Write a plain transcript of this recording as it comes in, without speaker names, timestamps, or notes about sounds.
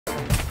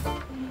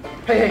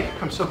Hey,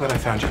 I'm so glad I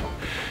found you.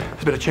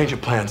 There's been a change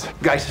of plans.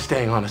 Geiss is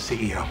staying on as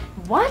CEO.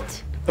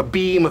 What? A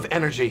beam of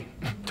energy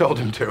told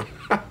him to.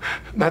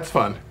 That's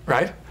fun,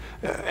 right?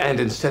 And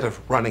instead of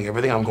running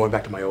everything, I'm going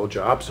back to my old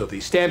job. So the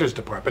standards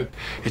department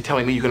is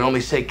telling me you can only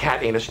say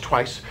cat anus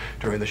twice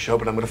during the show,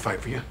 but I'm going to fight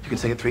for you. You can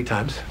say it 3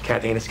 times.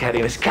 Cat anus, cat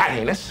anus, cat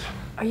anus.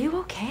 Are you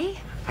okay?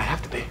 I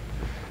have to be.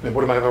 I mean,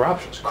 what are my other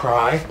options?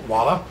 Cry,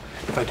 wallow.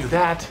 If I do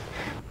that,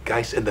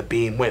 Geiss and the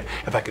beam win.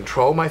 If I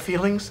control my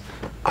feelings,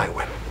 I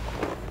win.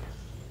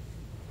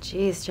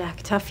 Jeez,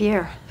 Jack, tough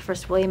year.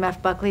 First William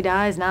F. Buckley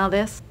dies, now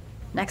this.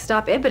 Next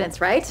stop, impotence,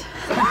 right?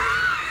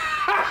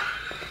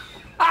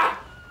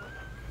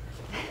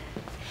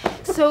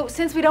 So,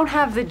 since we don't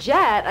have the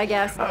jet, I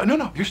guess...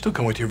 No, you're still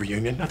going to your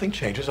reunion. Nothing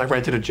changes. I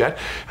rented a jet,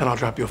 and I'll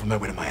drop you off on my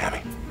way to Miami.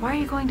 Why are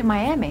you going to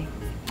Miami?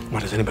 Why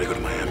does anybody go to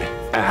Miami?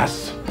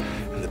 Ass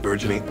in the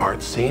burgeoning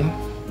art scene.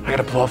 I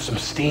gotta blow off some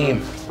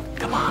steam.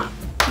 Come on.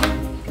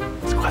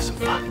 Let's go have some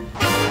fun.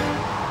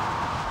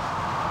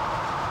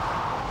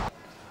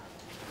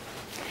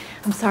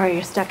 I'm sorry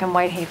you're stuck in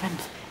Whitehaven.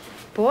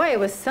 Boy, it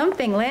was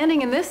something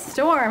landing in this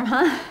storm,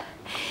 huh?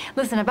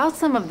 Listen, about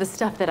some of the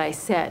stuff that I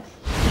said.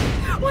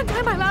 One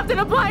time I laughed at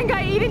a blind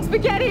guy eating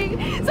spaghetti.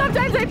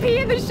 Sometimes I pee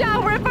in the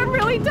shower if I'm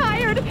really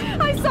tired.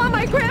 I saw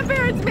my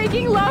grandparents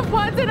making love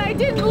once and I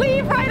didn't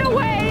leave right